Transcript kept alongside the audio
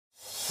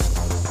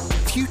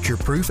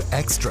Future-Proof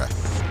Extra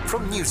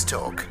from News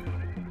Talk.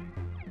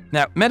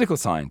 Now, medical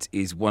science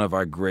is one of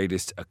our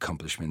greatest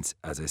accomplishments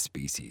as a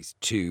species.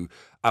 To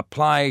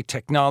apply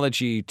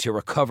technology to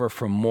recover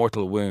from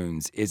mortal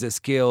wounds is a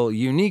skill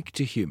unique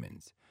to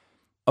humans.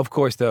 Of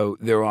course, though,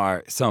 there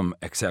are some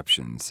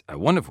exceptions,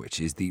 one of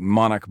which is the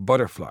monarch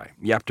butterfly.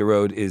 Jaap de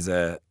Rode is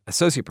an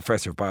associate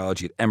professor of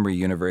biology at Emory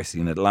University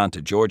in Atlanta,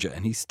 Georgia,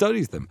 and he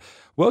studies them.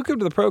 Welcome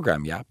to the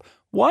program, Jaap.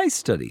 Why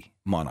study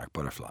monarch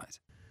butterflies?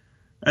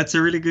 That's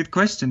a really good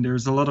question.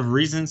 There's a lot of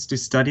reasons to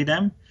study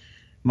them.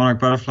 Monarch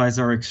butterflies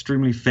are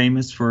extremely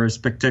famous for a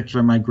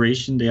spectacular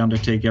migration they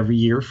undertake every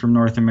year from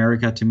North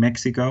America to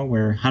Mexico,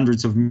 where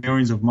hundreds of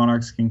millions of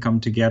monarchs can come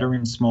together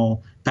in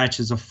small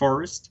patches of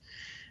forest.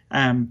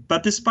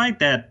 But despite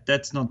that,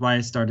 that's not why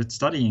I started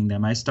studying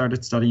them. I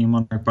started studying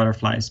monarch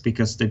butterflies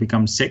because they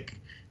become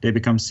sick. They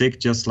become sick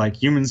just like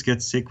humans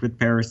get sick with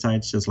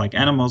parasites, just like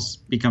animals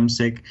become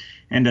sick.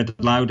 And that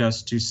allowed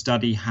us to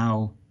study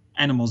how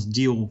animals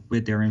deal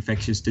with their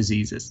infectious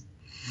diseases.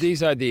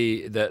 These are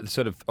the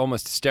sort of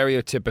almost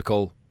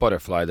stereotypical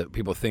butterfly that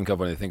people think of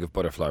when they think of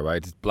butterfly, right?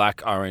 It's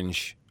black,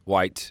 orange,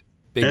 white,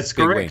 big. That's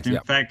big correct.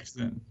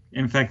 Wings.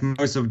 In fact,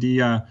 most of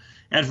the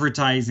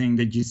advertising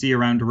that you see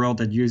around the world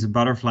that use a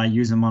butterfly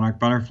use a monarch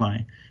butterfly.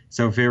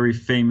 So very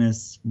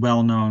famous,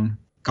 well-known,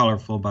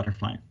 colorful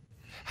butterfly.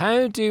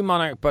 How do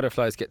monarch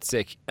butterflies get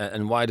sick,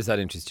 and why does that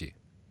interest you?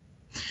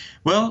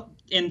 Well,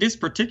 in this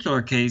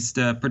particular case,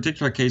 the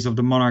particular case of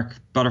the monarch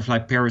butterfly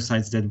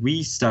parasites that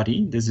we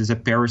study, this is a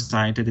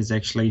parasite that is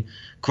actually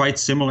quite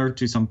similar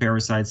to some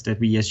parasites that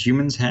we as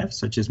humans have,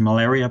 such as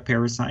malaria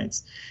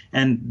parasites.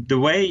 And the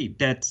way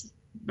that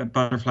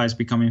butterflies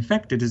become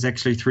infected is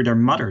actually through their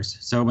mothers.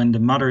 So when the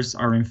mothers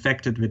are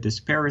infected with this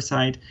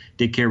parasite,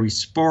 they carry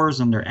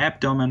spores on their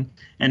abdomen.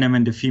 And then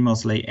when the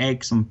females lay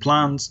eggs on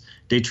plants,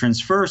 they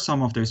transfer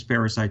some of those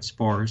parasite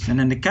spores. And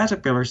then the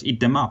caterpillars eat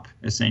them up,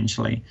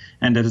 essentially.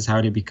 And that is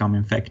how they become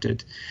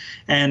infected.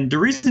 And the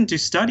reason to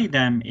study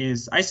them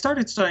is I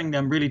started studying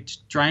them really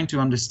trying to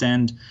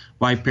understand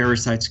why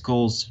parasites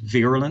cause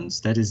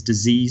virulence, that is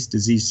disease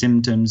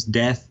symptoms,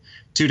 death,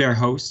 to their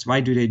host. Why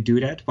do they do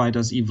that? Why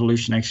does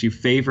evolution actually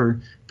favor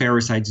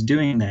parasites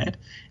doing that?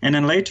 And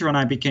then later on,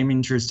 I became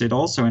interested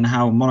also in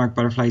how monarch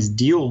butterflies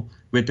deal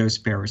with those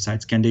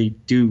parasites. Can they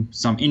do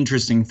some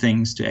interesting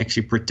things to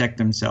actually protect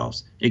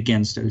themselves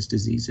against those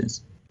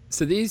diseases?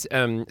 So these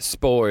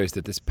spores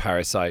that this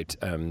parasite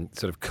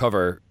sort of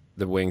cover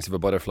the wings of a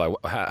butterfly,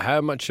 how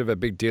much of a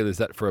big deal is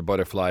that for a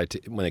butterfly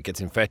when it gets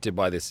infected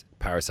by this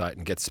parasite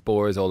and gets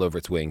spores all over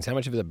its wings? How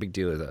much of a big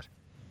deal is that?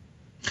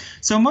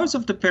 So most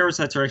of the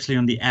parasites are actually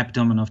on the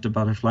abdomen of the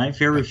butterfly.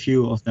 Very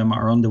few of them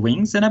are on the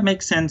wings, and that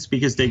makes sense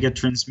because they get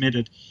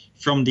transmitted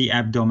from the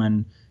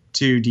abdomen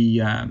to the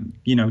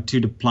to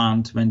the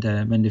plant when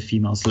the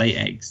females lay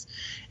eggs.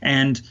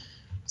 And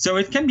so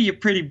it can be a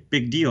pretty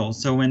big deal.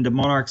 So when the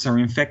monarchs are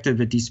infected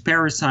with these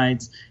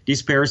parasites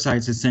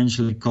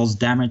essentially cause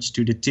damage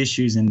to the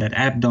tissues in that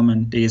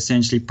abdomen. They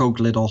essentially poke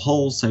little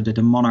holes so that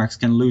the monarchs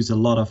can lose a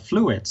lot of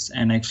fluids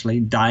and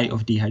actually die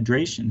of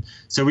dehydration.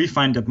 So we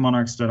find that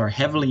monarchs that are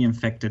heavily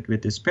infected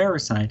with this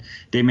parasite,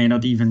 they may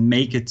not even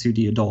make it to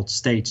the adult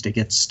stage. They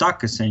get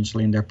stuck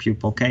essentially in their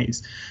pupal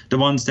case. The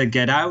ones that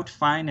get out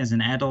fine as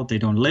an adult, they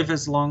don't live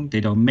as long, they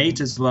don't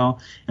mate as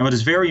well. And what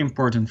is very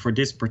important for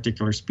this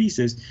particular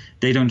species,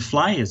 they don't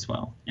fly as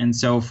well. And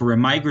so for a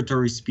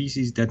migratory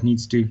species that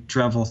needs to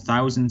travel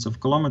thousands of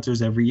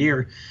kilometers every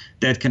year,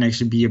 that can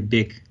actually be a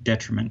big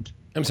detriment.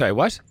 I'm sorry,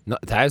 what?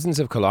 Thousands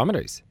of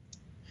kilometers?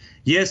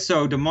 Yes,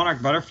 so the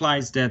monarch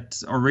butterflies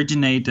that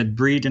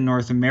breed in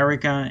North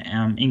America,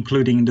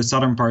 including the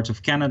southern parts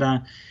of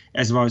Canada,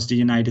 as well as the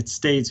United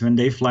States, when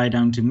they fly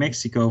down to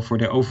Mexico for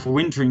the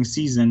overwintering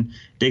season,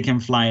 they can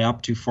fly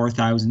up to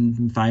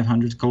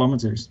 4,500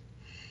 kilometers.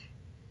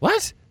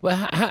 What?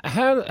 Well,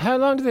 how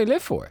long do they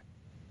live for?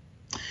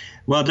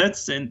 Well,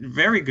 that's a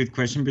very good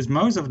question because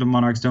most of the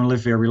monarchs don't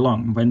live very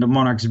long. When the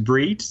monarchs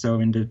breed, so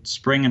in the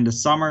spring and the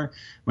summer,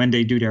 when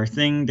they do their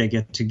thing, they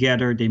get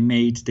together, they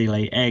mate, they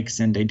lay eggs,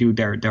 and they do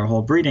their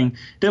whole breeding,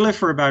 they live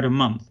for about a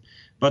month.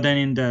 But then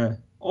in the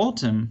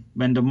autumn,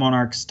 when the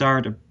monarchs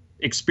start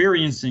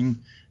experiencing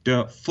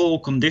the fall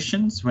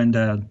conditions, when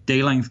the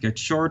day length gets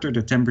shorter,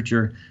 the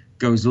temperature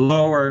goes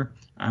lower,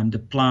 the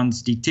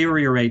plants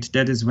deteriorate,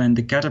 that is when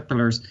the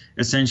caterpillars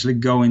essentially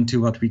go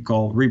into what we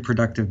call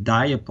reproductive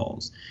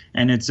diapause.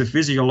 And it's a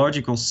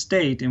physiological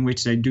state in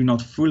which they do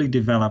not fully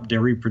develop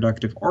their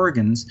reproductive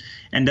organs,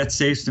 and that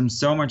saves them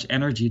so much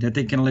energy that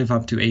they can live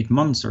up to 8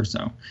 months or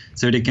so.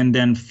 So they can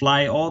then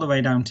fly all the way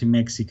down to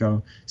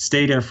Mexico,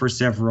 stay there for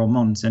several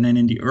months, and then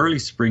in the early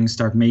spring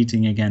start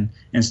mating again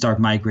and start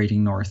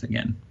migrating north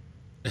again.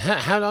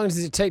 How long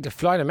does it take to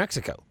fly to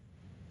Mexico?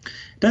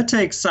 That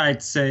takes,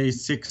 I'd say,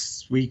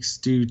 6 weeks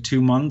to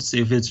 2 months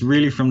if it's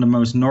really from the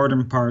most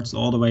northern parts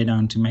all the way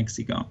down to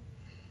Mexico.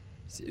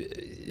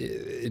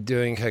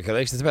 Doing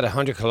calculations, it's about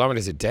 100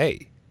 kilometers a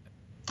day.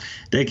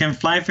 They can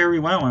fly very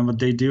well, and what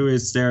they do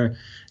is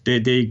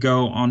they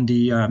go on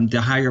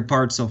the higher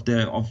parts of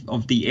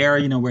the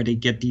air, where they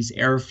get these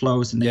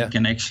airflows, and they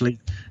can actually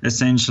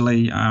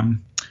essentially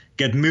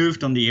get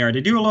moved on the air.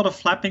 They do a lot of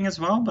flapping as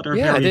well, but they're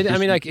very efficient. I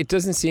mean, like, it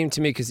doesn't seem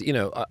to me, because,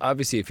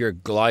 obviously if you're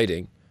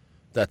gliding,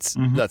 that's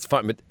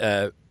fine,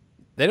 but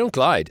they don't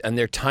glide, and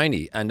they're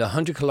tiny, and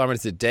 100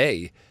 kilometers a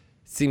day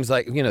seems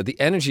like, the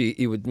energy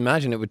you would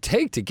imagine it would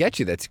take to get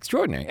you, that's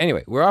extraordinary.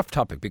 Anyway, we're off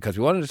topic because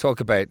we wanted to talk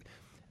about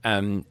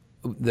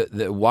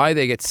the why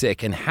they get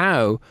sick and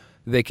how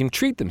they can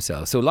treat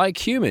themselves. So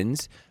like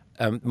humans,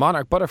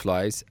 monarch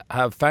butterflies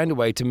have found a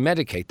way to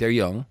medicate their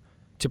young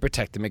to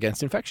protect them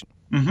against infection.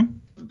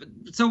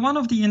 So one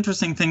of the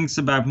interesting things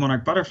about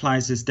monarch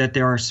butterflies is that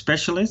they are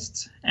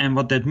specialists, and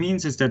what that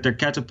means is that their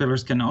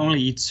caterpillars can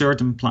only eat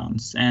certain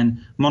plants,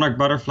 and monarch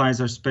butterflies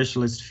are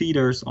specialist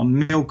feeders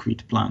on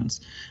milkweed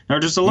plants. Now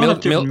there's a lot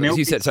of different milkweed.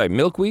 You said, sorry,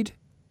 milkweed?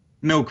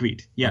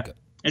 Milkweed, yeah. Okay.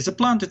 It's a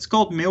plant, it's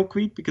called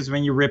milkweed because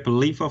when you rip a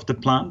leaf off the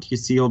plant, you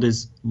see all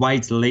this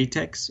white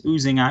latex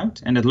oozing out,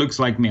 and it looks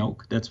like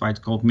milk. That's why it's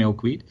called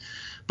milkweed.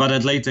 But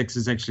that latex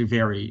is actually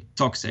very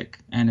toxic,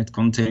 and it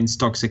contains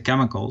toxic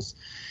chemicals.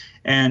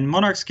 And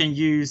monarchs can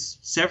use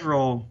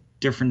several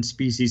different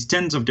species,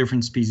 tens of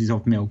different species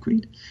of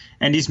milkweed.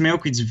 And these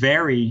milkweeds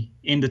vary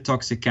in the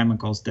toxic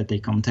chemicals that they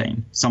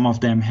contain. Some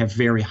of them have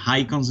very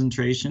high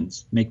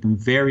concentrations, make them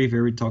very,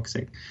 very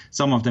toxic.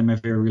 Some of them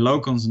have very low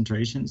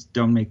concentrations,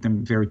 don't make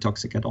them very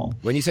toxic at all.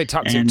 When you say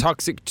toxic,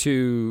 toxic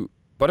to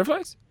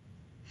butterflies?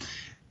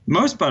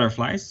 Most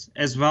butterflies,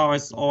 as well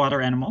as all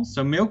other animals.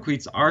 So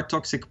milkweeds are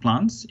toxic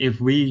plants.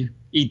 If we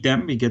eat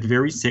them, we get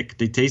very sick.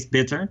 They taste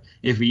bitter.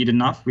 If we eat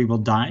enough, we will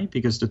die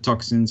because the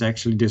toxins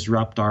actually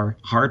disrupt our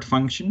heart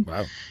function.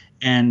 Wow.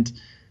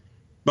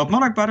 But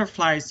monarch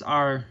butterflies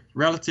are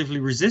relatively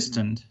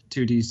resistant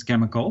to these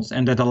chemicals,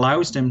 and that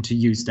allows them to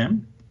use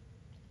them.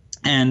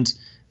 And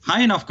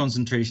high enough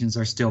concentrations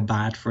are still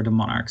bad for the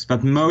monarchs,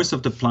 but most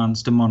of the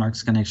plants the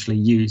monarchs can actually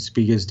use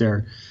because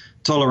they're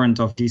tolerant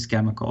of these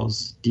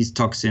chemicals, these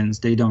toxins.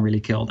 They don't really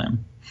kill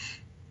them.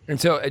 And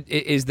so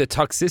is the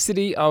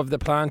toxicity of the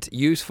plant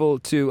useful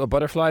to a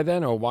butterfly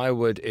then, or why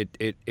would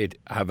it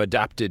have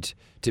adapted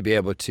to be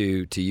able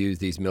to use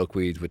these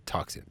milkweeds with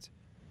toxins?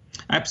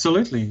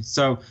 Absolutely.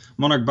 So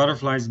monarch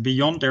butterflies,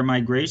 beyond their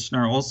migration,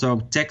 are also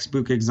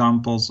textbook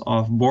examples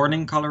of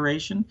boarding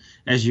coloration.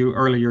 As you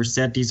earlier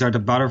said, these are the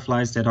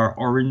butterflies that are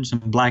orange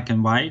and black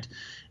and white.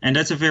 And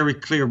that's a very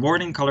clear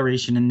warning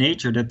coloration in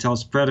nature that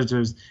tells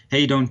predators,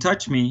 hey, don't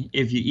touch me.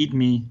 If you eat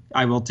me,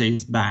 I will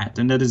taste bad.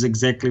 And that is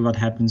exactly what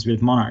happens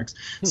with monarchs.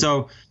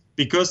 So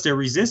because they're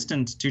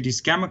resistant to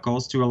these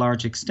chemicals to a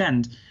large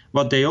extent,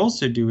 what they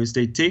also do is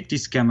they take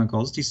these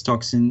chemicals, these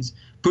toxins,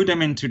 put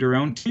them into their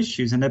own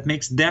tissues, and that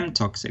makes them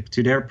toxic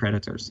to their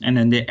predators. And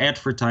then they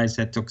advertise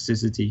that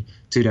toxicity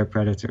to their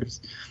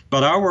predators.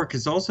 But our work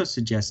is also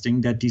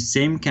suggesting that these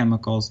same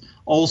chemicals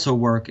also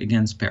work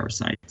against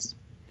parasites.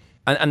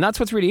 And that's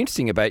what's really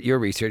interesting about your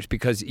research,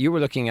 because you were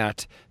looking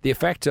at the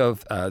effect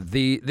of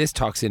this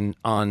toxin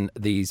on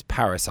these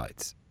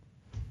parasites.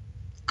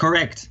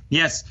 Correct.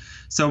 Yes.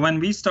 So when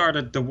we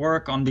started the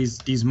work on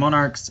these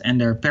monarchs and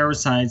their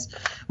parasites,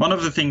 one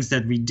of the things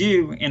that we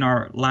do in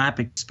our lab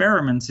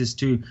experiments is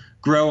to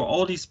grow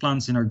all these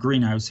plants in our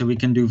greenhouse so we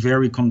can do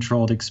very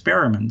controlled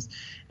experiments.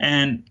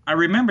 And I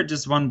remember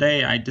just one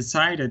day I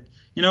decided,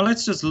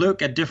 let's just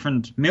look at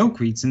different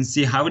milkweeds and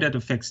see how that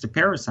affects the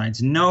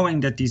parasites,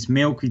 knowing that these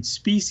milkweed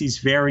species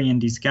vary in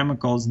these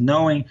chemicals,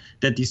 knowing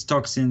that these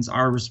toxins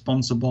are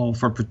responsible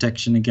for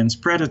protection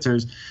against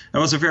predators. It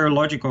was a very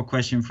logical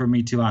question for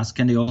me to ask,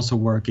 can they also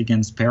work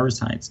against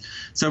parasites?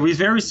 So we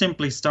very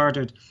simply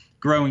started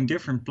growing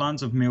different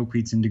plants of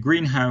milkweeds in the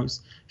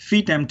greenhouse,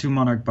 feed them to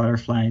monarch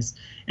butterflies,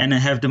 and then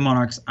have the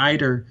monarchs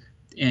either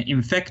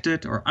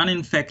infected or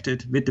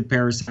uninfected with the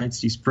parasites,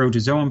 these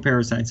protozoan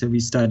parasites that we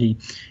study.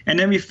 And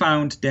then we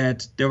found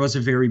that there was a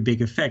very big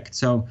effect.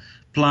 So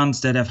plants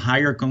that have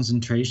higher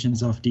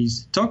concentrations of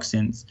these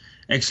toxins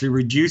actually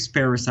reduce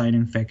parasite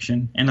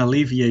infection and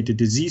alleviate the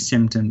disease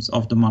symptoms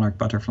of the monarch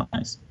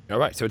butterflies. All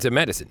right, so it's a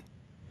medicine.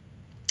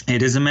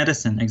 It is a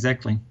medicine,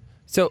 exactly.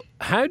 So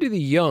how do the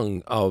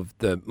young of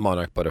the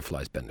monarch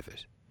butterflies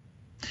benefit?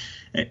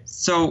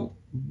 So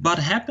what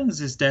happens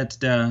is that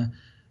the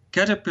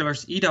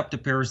caterpillars eat up the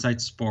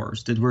parasite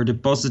spores that were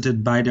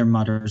deposited by their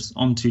mothers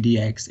onto the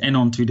eggs and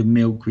onto the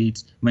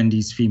milkweeds when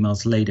these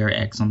females lay their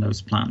eggs on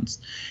those plants.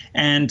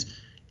 And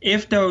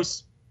if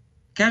those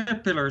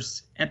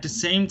caterpillars at the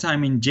same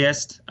time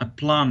ingest a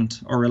plant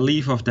or a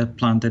leaf of that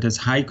plant that has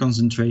high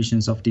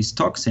concentrations of these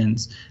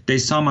toxins, they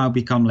somehow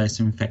become less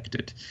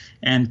infected.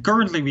 And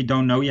currently we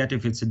don't know yet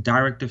if it's a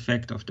direct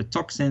effect of the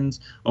toxins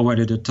or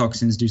whether the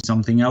toxins do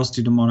something else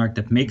to the monarch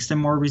that makes them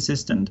more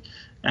resistant.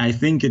 I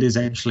think it is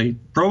actually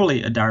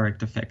probably a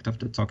direct effect of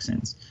the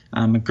toxins.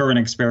 Current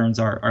experiments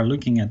are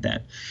looking at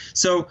that.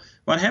 So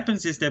what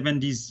happens is that when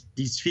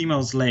these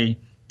females lay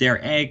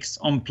their eggs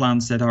on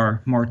plants that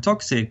are more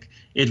toxic,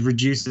 it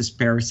reduces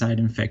parasite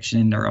infection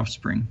in their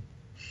offspring.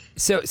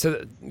 So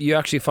you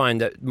actually find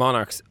that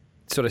monarchs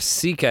sort of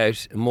seek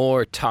out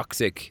more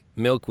toxic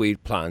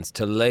milkweed plants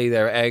to lay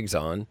their eggs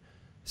on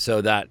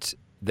so that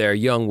their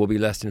young will be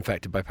less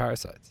infected by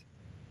parasites?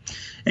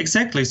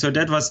 Exactly. So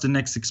that was the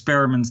next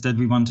experiments that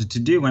we wanted to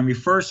do when we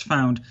first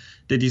found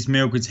that these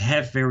milkweeds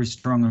have very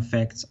strong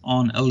effects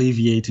on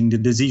alleviating the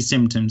disease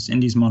symptoms in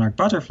these monarch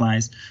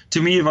butterflies.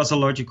 To me, it was a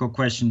logical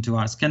question to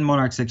ask, can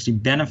monarchs actually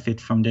benefit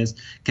from this?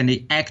 Can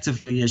they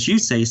actively, as you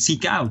say,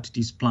 seek out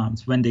these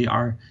plants when they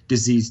are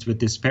diseased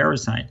with this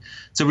parasite?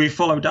 So we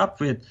followed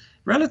up with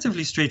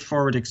relatively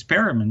straightforward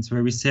experiments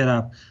where we set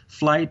up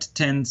flight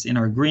tents in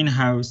our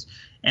greenhouse.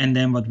 And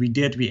then what we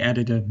did, we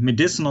added a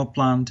medicinal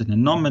plant and a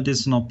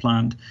non-medicinal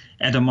plant,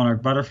 add a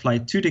monarch butterfly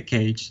to the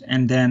cage,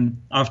 and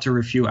then after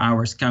a few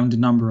hours count the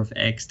number of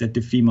eggs that the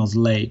females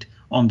laid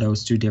on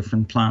those two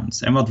different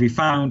plants. And what we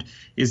found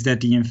is that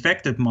the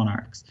infected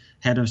monarchs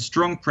had a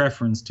strong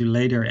preference to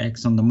lay their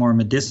eggs on the more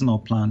medicinal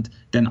plant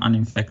than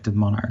uninfected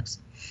monarchs.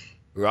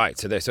 Right,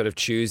 so they're sort of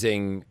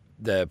choosing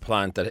the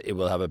plant that it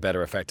will have a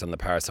better effect on the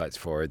parasites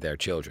for their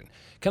children.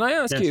 Can I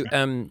ask you,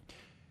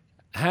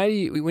 how do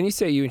you, when you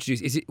say you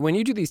introduce, is it when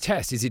you do these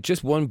tests, is it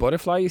just one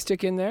butterfly you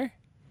stick in there?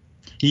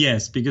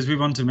 Yes, because we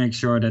want to make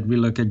sure that we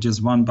look at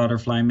just one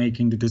butterfly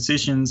making the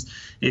decisions.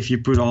 If you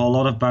put a whole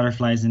lot of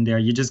butterflies in there,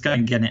 you just got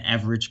to get an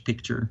average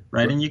picture,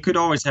 right? And you could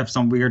always have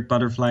some weird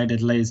butterfly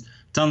that lays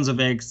tons of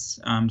eggs,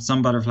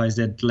 some butterflies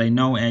that lay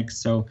no eggs.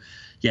 So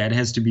yeah, it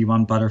has to be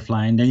one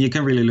butterfly. And then you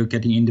can really look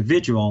at the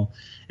individual.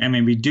 And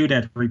when we do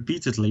that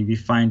repeatedly, we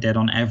find that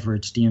on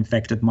average, the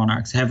infected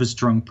monarchs have a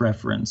strong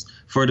preference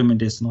for the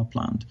medicinal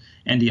plant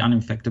and the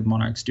uninfected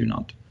monarchs do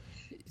not.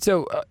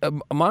 So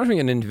monitoring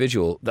an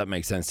individual, that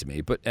makes sense to me.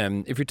 But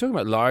if you're talking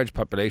about large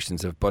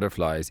populations of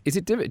butterflies, is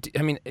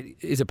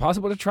it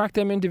possible to track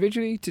them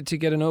individually to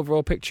get an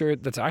overall picture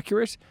that's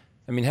accurate?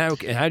 I mean, how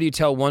do you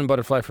tell one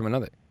butterfly from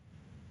another?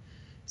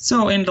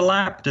 So in the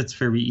lab, that's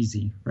very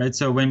easy, right?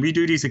 So when we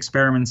do these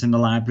experiments in the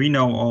lab, we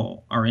know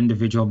all our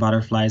individual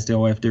butterflies. They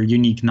all have their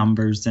unique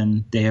numbers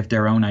and they have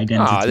their own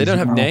identities. They don't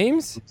have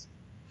names?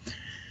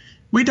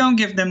 We don't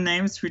give them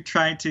names. We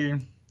try to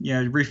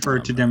refer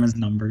to them as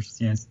numbers,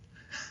 yes.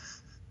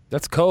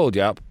 That's cold,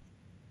 Jaap.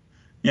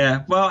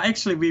 Yeah, well,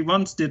 actually, we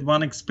once did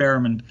one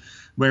experiment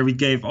where we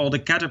gave all the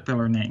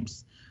caterpillar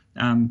names.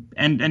 And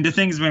the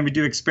thing is, when we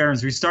do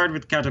experiments, we start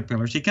with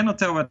caterpillars. You cannot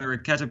tell whether a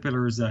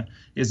caterpillar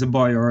is a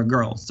boy or a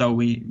girl. So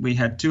we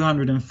had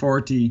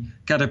 240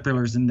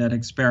 caterpillars in that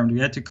experiment.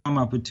 We had to come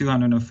up with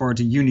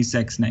 240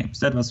 unisex names.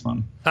 That was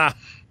fun.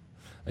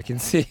 I can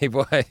see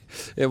why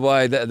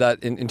that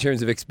in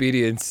terms of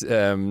expedience,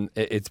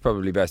 it's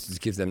probably best to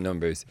just give them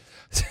numbers.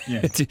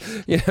 Yes.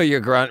 Your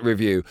grant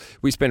review.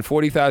 We spent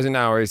 40,000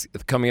 hours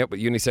coming up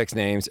with unisex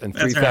names and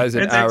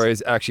 3,000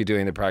 hours actually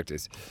doing the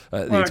practice,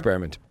 the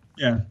experiment.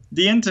 Yeah,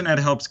 the internet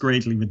helps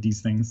greatly with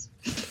these things.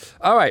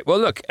 All right. Well,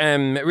 look,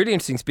 really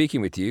interesting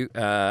speaking with you.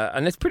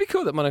 And it's pretty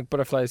cool that monarch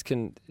butterflies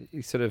can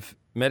sort of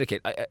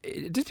medicate.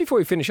 Just before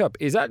we finish up,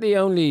 is that the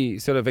only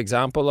sort of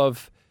example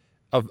of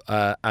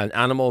an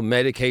animal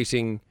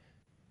medicating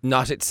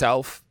not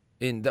itself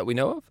that we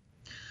know of?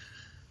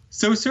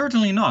 So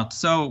certainly not.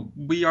 So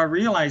we are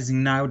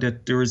realizing now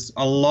that there's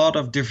a lot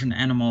of different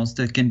animals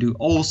that can do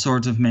all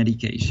sorts of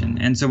medication.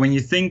 And so when you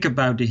think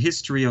about the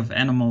history of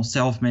animal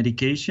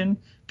self-medication,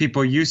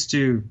 people used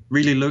to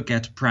really look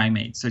at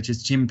primates such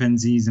as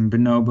chimpanzees and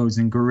bonobos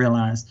and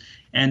gorillas.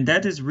 And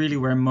that is really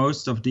where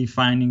most of the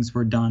findings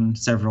were done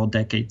several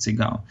decades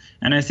ago.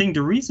 And I think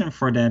the reason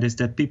for that is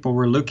that people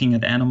were looking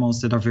at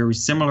animals that are very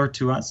similar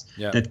to us,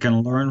 that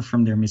can learn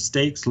from their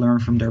mistakes, learn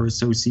from their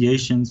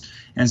associations.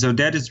 And so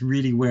that is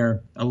really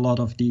where a lot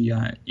of the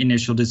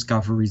initial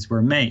discoveries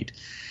were made.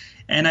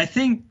 And I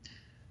think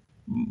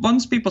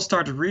once people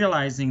started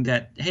realizing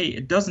that, hey,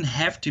 it doesn't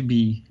have to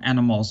be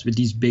animals with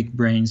these big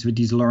brains, with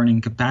these learning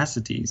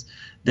capacities,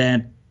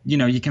 that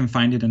you can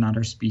find it in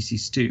other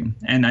species too.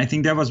 And I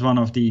think that was one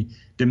of the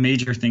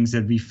major things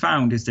that we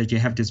found, is that you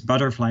have this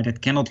butterfly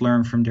that cannot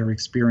learn from their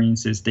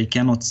experiences. They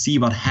cannot see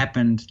what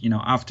happened,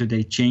 after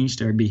they changed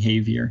their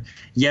behavior,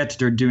 yet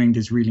they're doing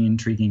this really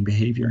intriguing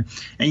behavior.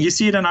 And you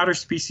see it in other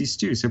species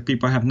too. So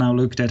people have now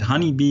looked at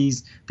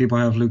honeybees, people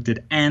have looked at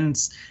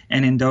ants,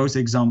 and in those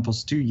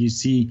examples too, you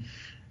see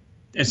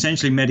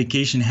essentially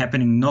medication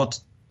happening not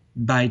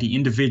by the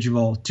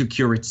individual to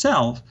cure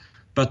itself,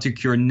 but to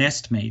cure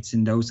nest mates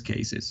in those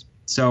cases.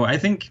 So I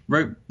think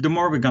the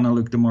more we're going to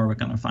look, the more we're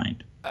going to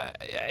find.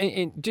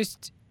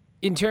 Just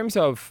in terms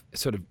of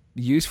sort of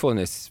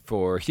usefulness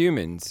for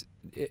humans,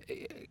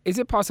 is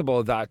it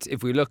possible that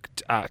if we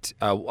looked at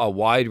a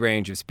wide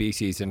range of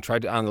species and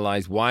tried to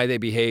analyze why they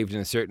behaved in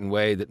a certain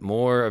way, that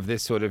more of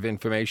this sort of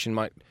information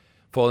might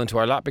fall into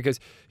our lap? Because,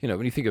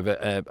 when you think of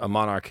a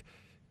monarch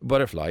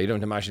butterfly, you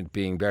don't imagine it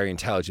being very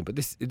intelligent, but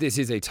this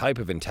is a type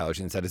of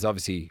intelligence that is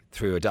obviously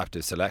through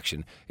adaptive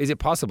selection. Is it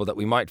possible that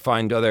we might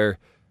find other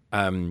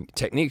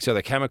techniques,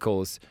 other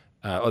chemicals,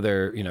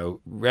 other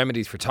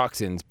remedies for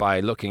toxins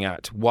by looking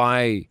at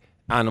why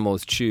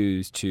animals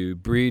choose to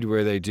breed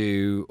where they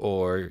do,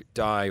 or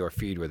die or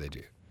feed where they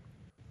do?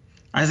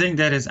 I think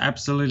that is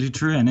absolutely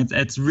true, and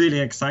it's really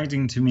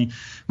exciting to me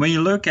when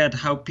you look at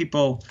how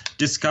people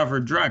discover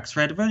drugs.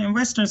 Right, well, in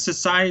Western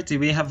society,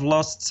 we have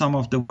lost some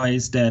of the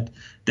ways that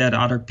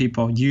other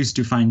people used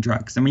to find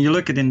drugs. And when you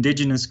look at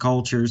indigenous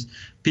cultures,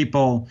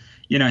 people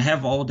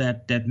have all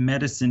that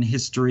medicine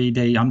history.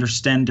 They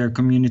understand their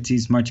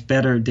communities much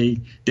better. They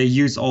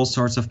use all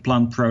sorts of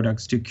plant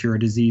products to cure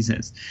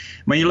diseases.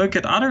 When you look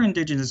at other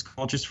indigenous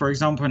cultures, for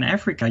example, in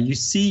Africa, you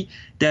see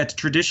that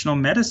traditional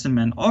medicine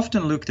men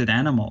often looked at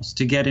animals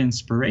to get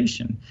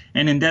inspiration.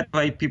 And in that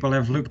way, people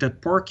have looked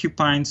at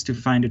porcupines to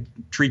find a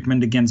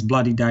treatment against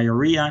bloody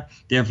diarrhea.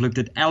 They have looked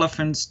at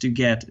elephants to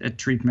get a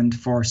treatment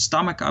for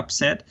stomach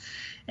upset.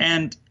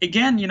 And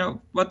again,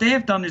 what they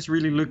have done is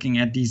really looking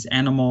at these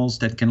animals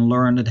that can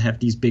learn, that have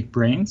these big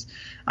brains.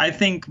 I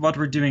think what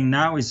we're doing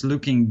now is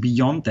looking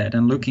beyond that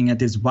and looking at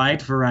this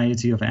wide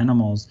variety of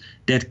animals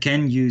that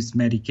can use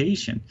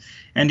medication.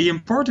 And the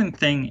important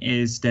thing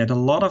is that a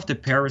lot of the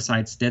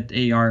parasites that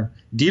they are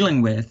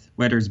dealing with,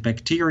 whether it's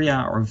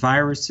bacteria or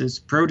viruses,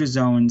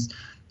 protozoans,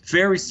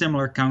 very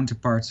similar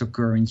counterparts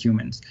occur in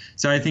humans.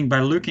 So I think by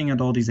looking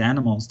at all these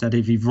animals that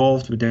have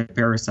evolved with their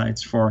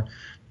parasites for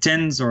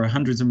tens or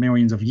hundreds of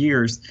millions of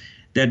years,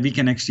 that we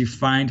can actually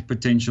find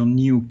potential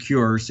new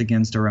cures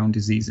against our own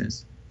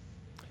diseases.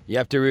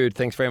 Jaap de Rood,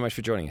 thanks very much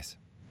for joining us.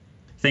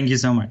 Thank you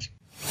so much.